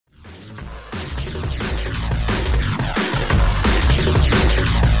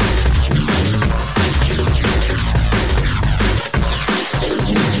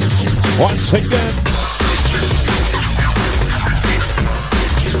Once again.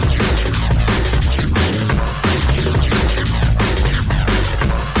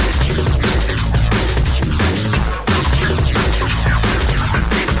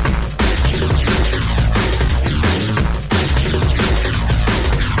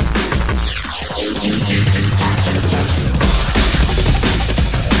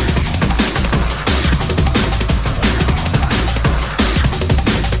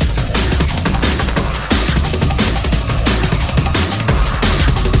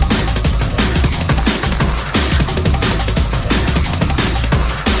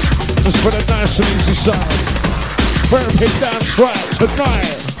 For the nice and easy side. Perfect dance right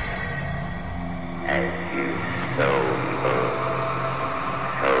tonight. As you sow earth,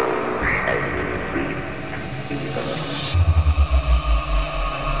 so shall you reap evil.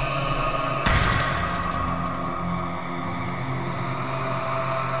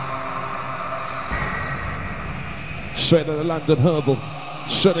 Straight out of London Herbal.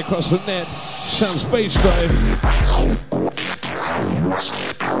 Straight across the net. Sounds bass drive.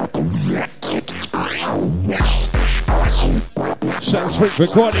 Sounds Freak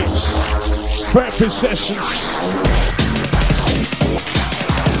Recordings. Therapy Sessions.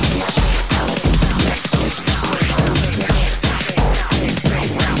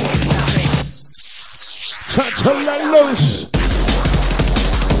 Time to let loose.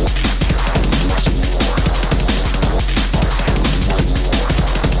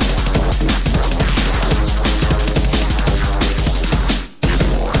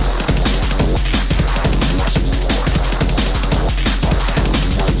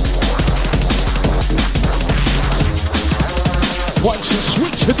 Watch you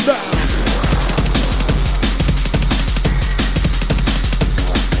switch it down.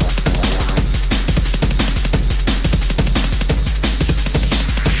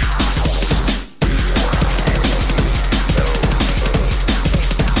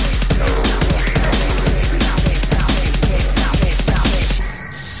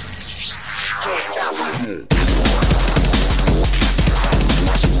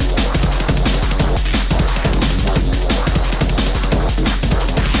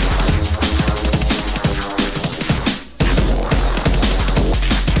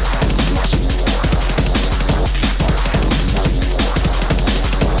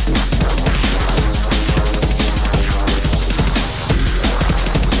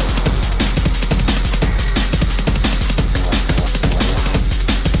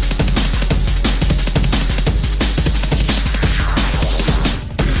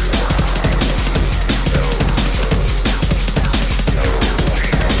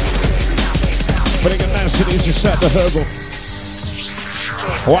 Set the herbal.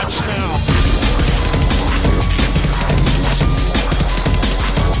 Watch now.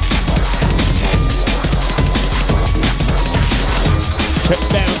 Check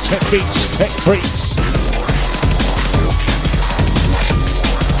down, check beats, check freaks.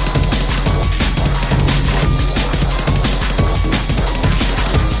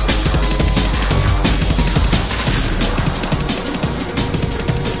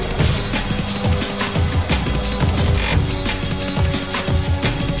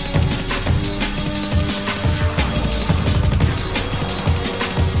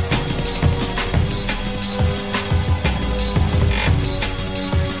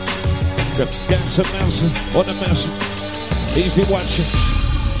 Gangster Mountain on the mountain. Easy watching.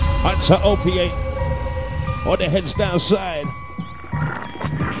 Hunter opiate. On the heads downside.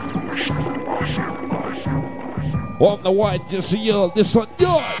 On the wide, just a yell. This on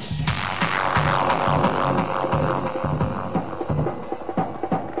yours.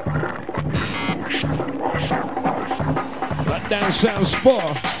 Right down South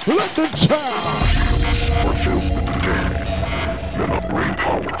Spor. London town.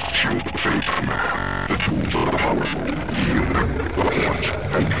 Shield the faith of man. The tools are powerful, healing, weapons,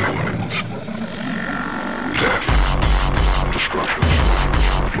 and permanence. Death, destruction,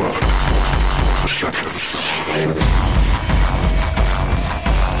 blood, deception.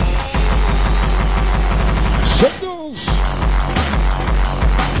 Signals!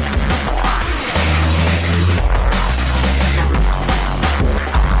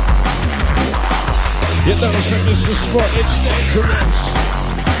 You know, so Mr. Sport, it's dangerous.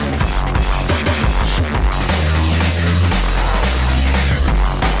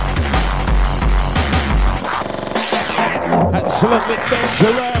 Absolutely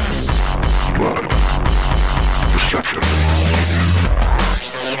dangerous. Blood. Deception.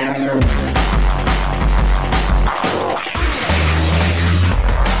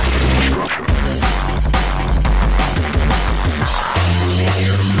 Destruction.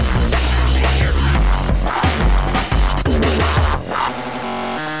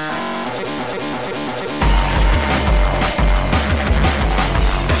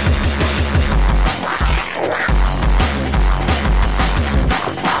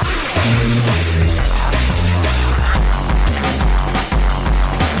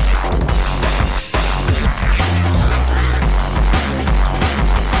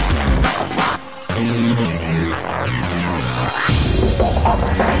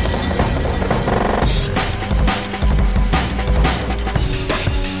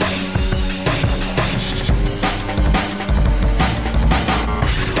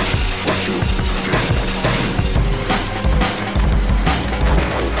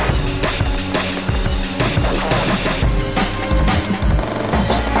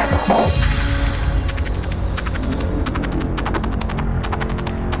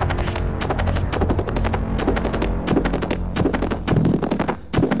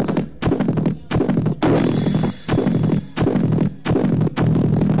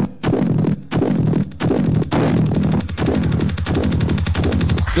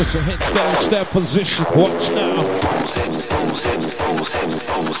 Just a head down, step position. Watch now.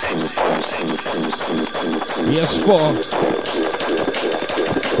 Yes, Spor.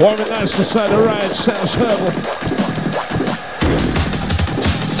 Warm and nice beside the ride. Sounds herbal.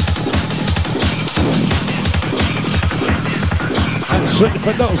 And certainly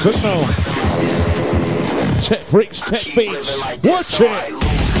for those that know. Tech freaks, tech beats. Watch it.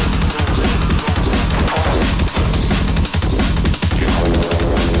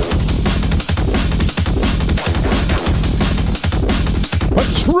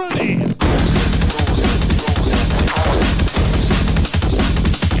 It's ready.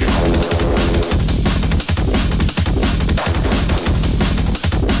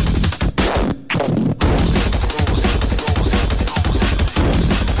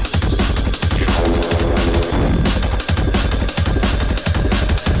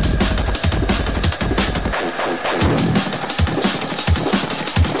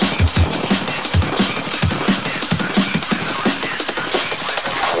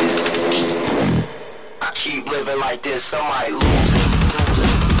 Like this, I might lose it.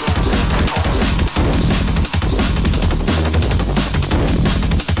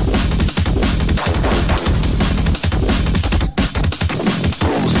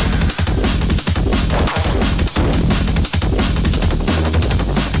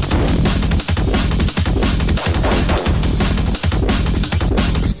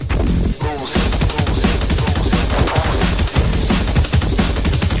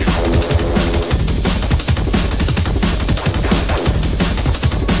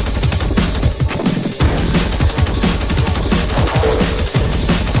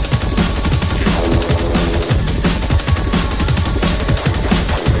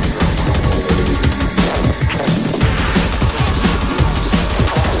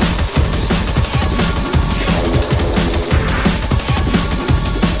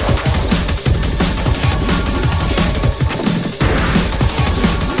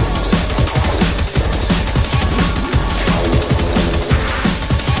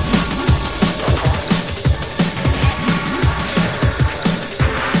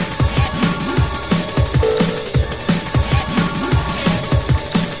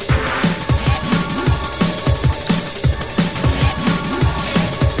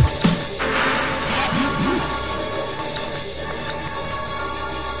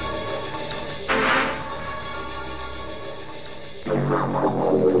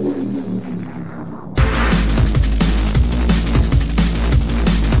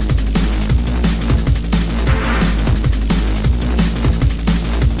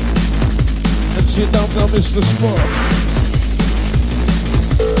 You don't know Mr. Spor.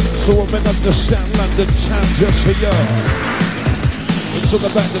 So I may understand London town just for you. It's all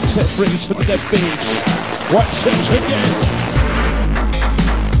about the tech freaks and the beats. Watch it again.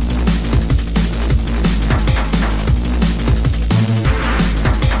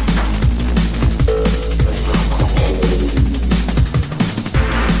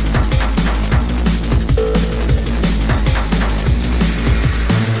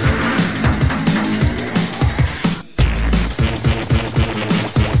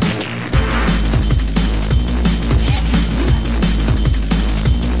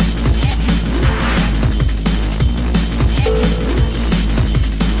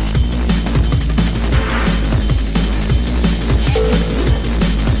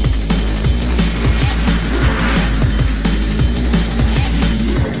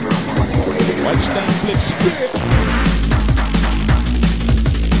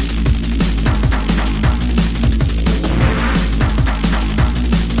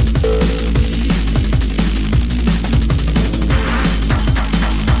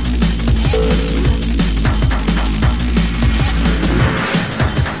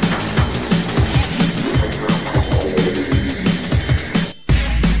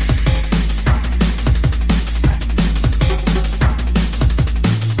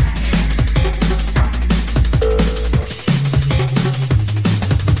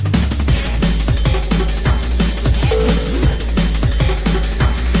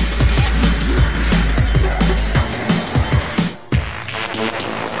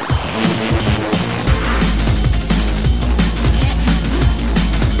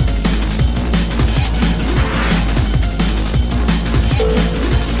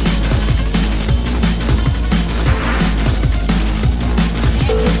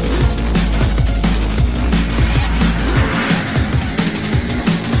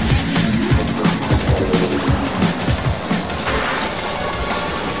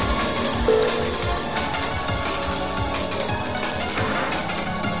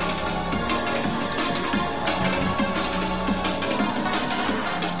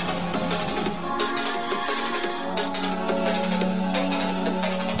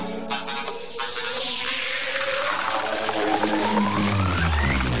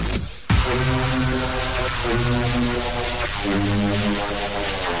 Right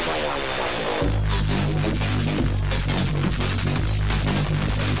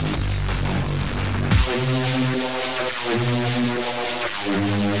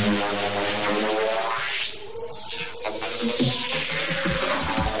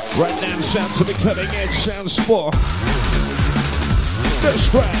now, sound to the cutting edge, sound Spor.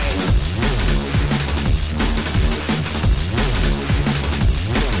 That's right.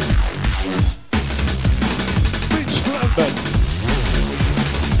 Reach London.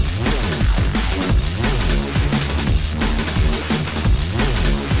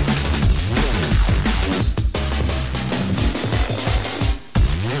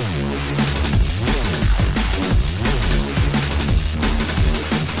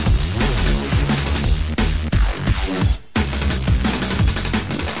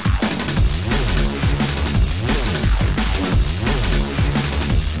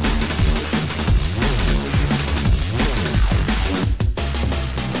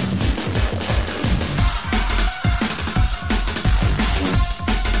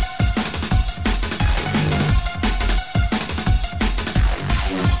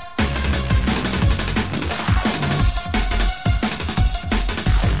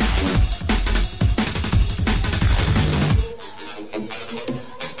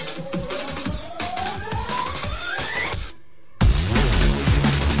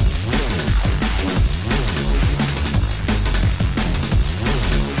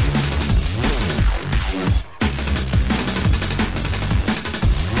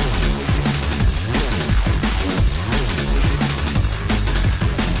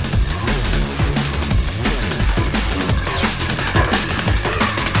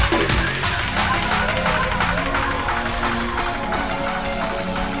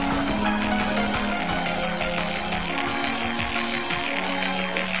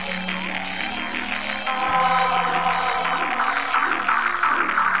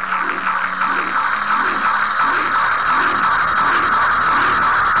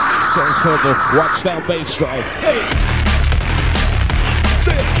 Watch down bass drive. Hey!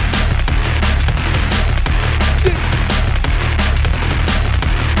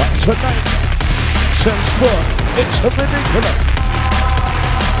 But tonight, Sam Spor, it's a ridiculous.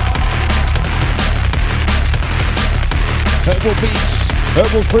 Herbal beats,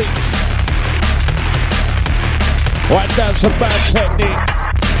 herbal freaks. Right down some bad technique.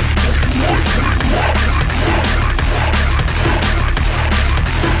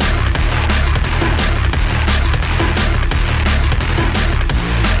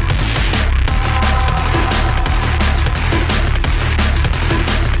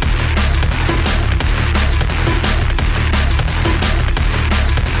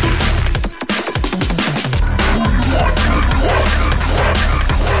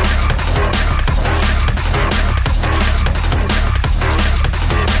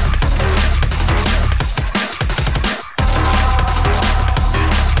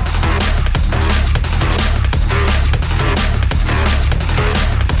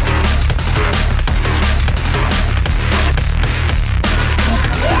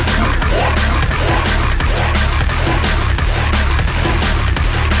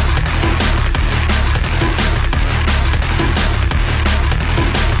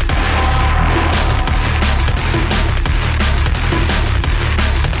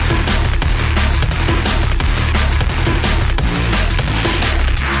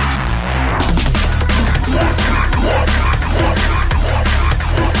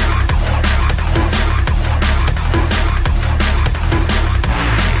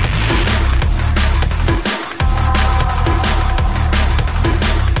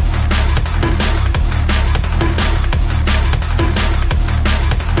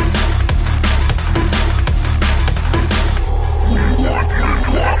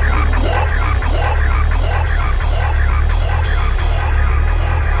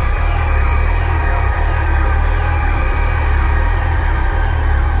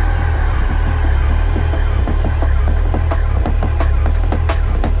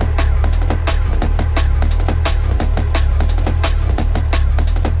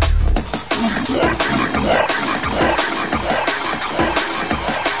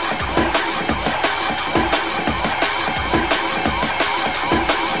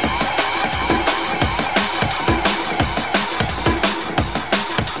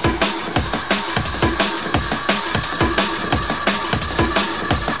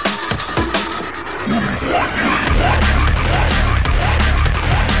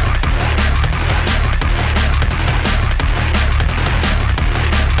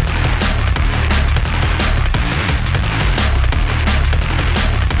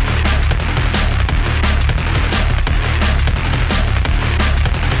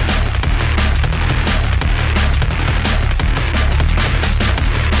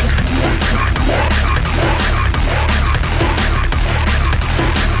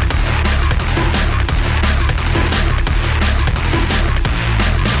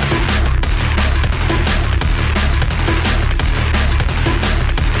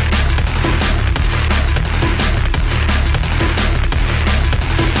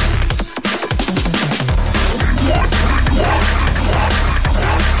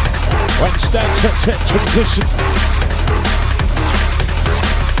 transition.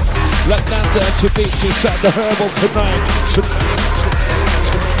 Let down dirty beats inside the herbal tonight.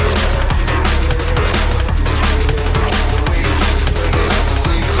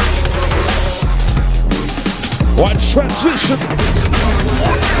 Watch transition.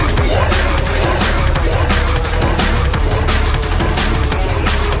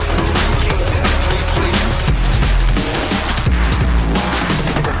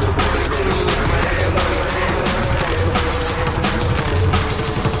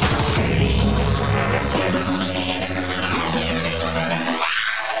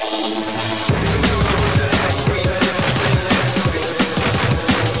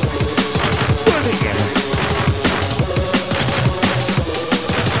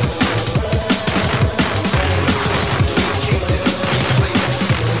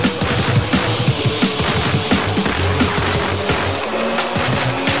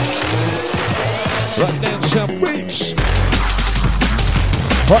 Right down some bricks.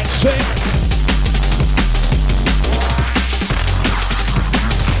 Right side.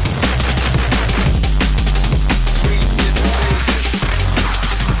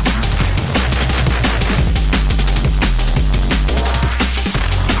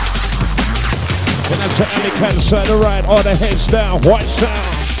 And that's an alley kind of side to right, all the heads down, white sound.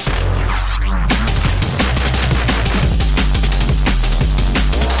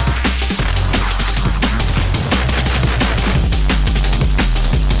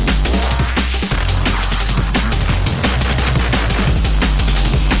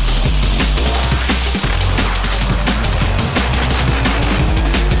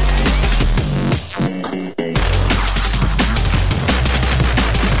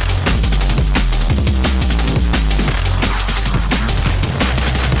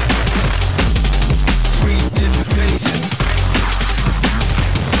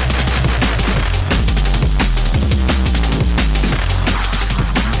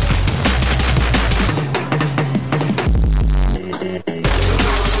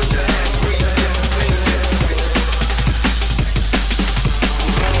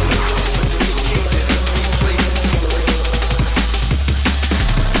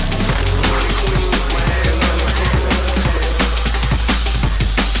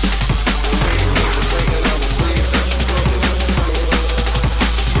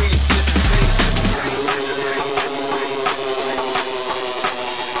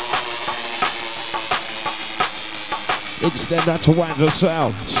 Extend that to wind us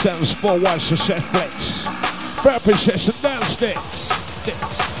out. Spor, watch the chef flex. Therapy session downstairs.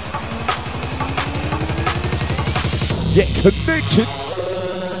 Get connected.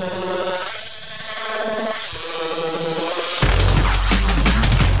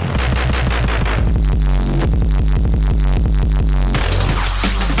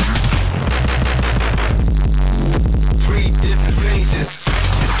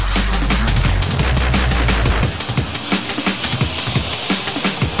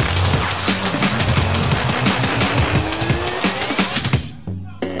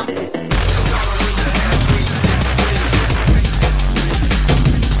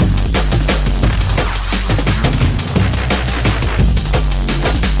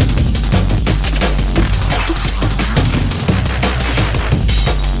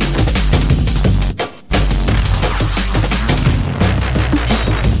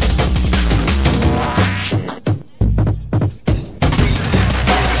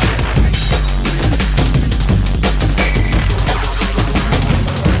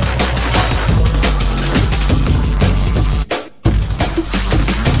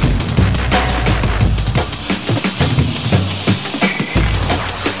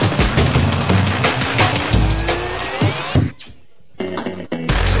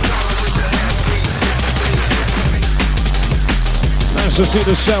 To see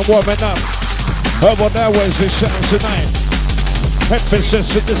the sound warming up. Herbal now ways this sound tonight.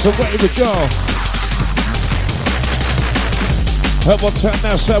 Emphasis that this away we go. Herbal time,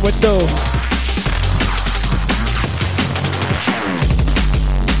 that's how we do.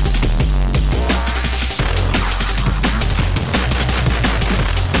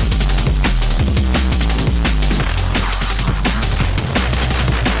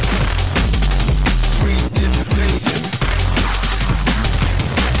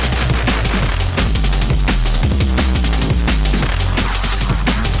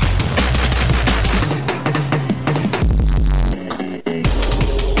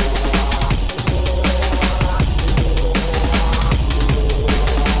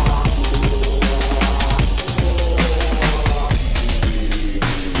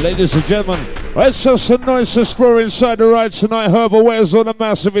 Ladies and gentlemen, Right, so some noise to Spor inside the ride tonight. Herbal Wares on the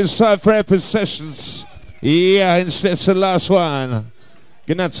massive inside for epic sessions. Yeah, instead it's the last one.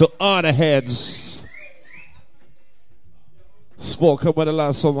 Good night to all the heads. Spor, come with the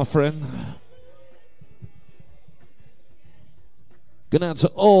last one, my friend. Good night to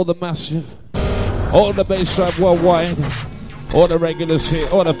all the massive, all the bass drive worldwide, all the regulars here,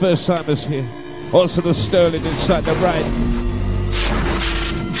 all the first timers here. Also the Sterling inside the ride.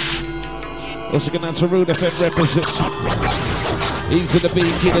 Also going out to Rude FM represent. Easy the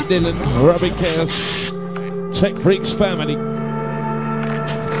Beat, Killer Dylan, Robin Chaos, Tech Freaks family.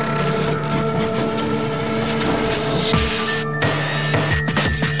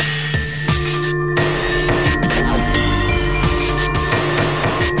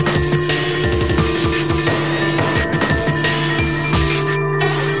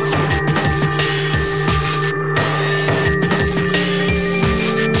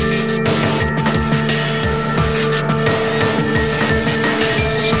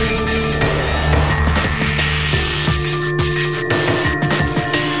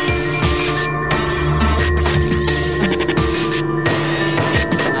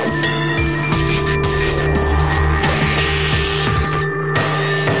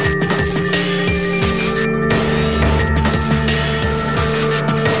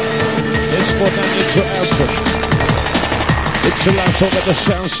 It's the last one of the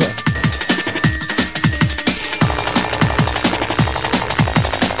sound set.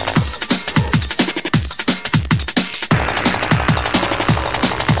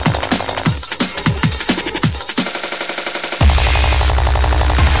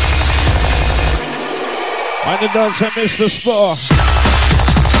 And the dogs and Mr. Spor.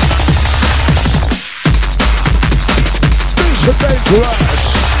 Mr. Dangerous.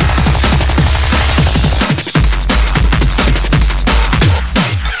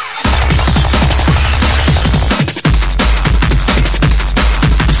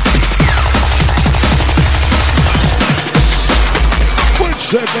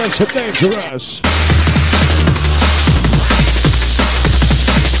 That's so dangerous.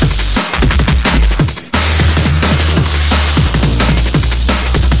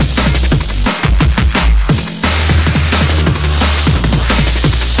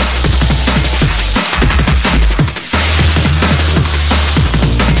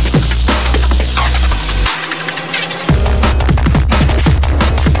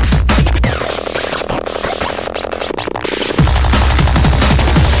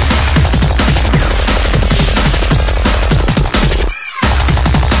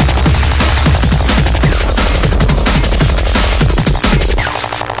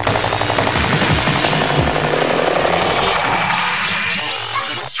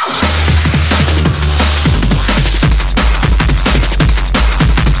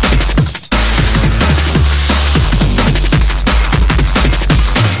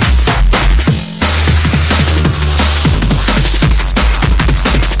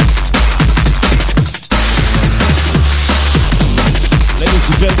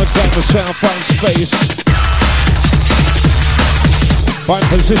 Sound, find space, find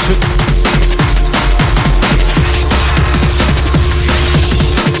position.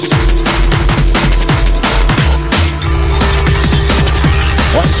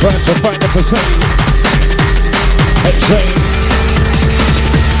 One trying to find the position. Exhale.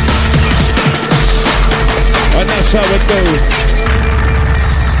 And that's how it goes.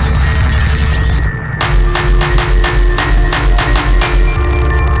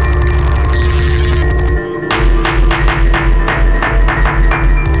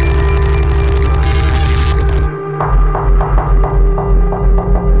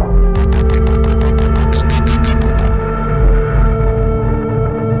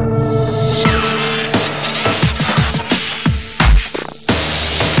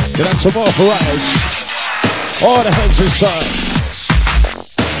 Some more for us. All the heads inside.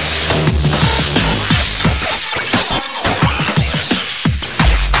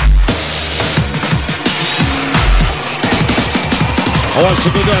 I want to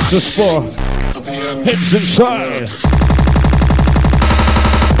be down to Spor. Heads inside.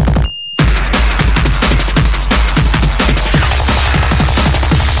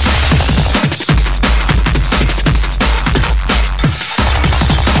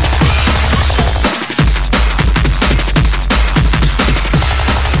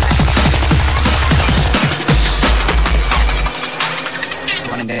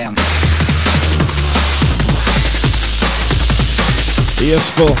 Yes,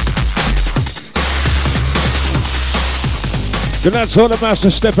 Spor. Good night to all the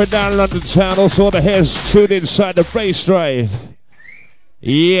masters stepping down London town. Also all the hairs tuned inside the bass drive.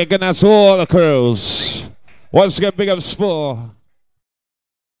 Yeah, good night to all the crews. Once again, big up Spor.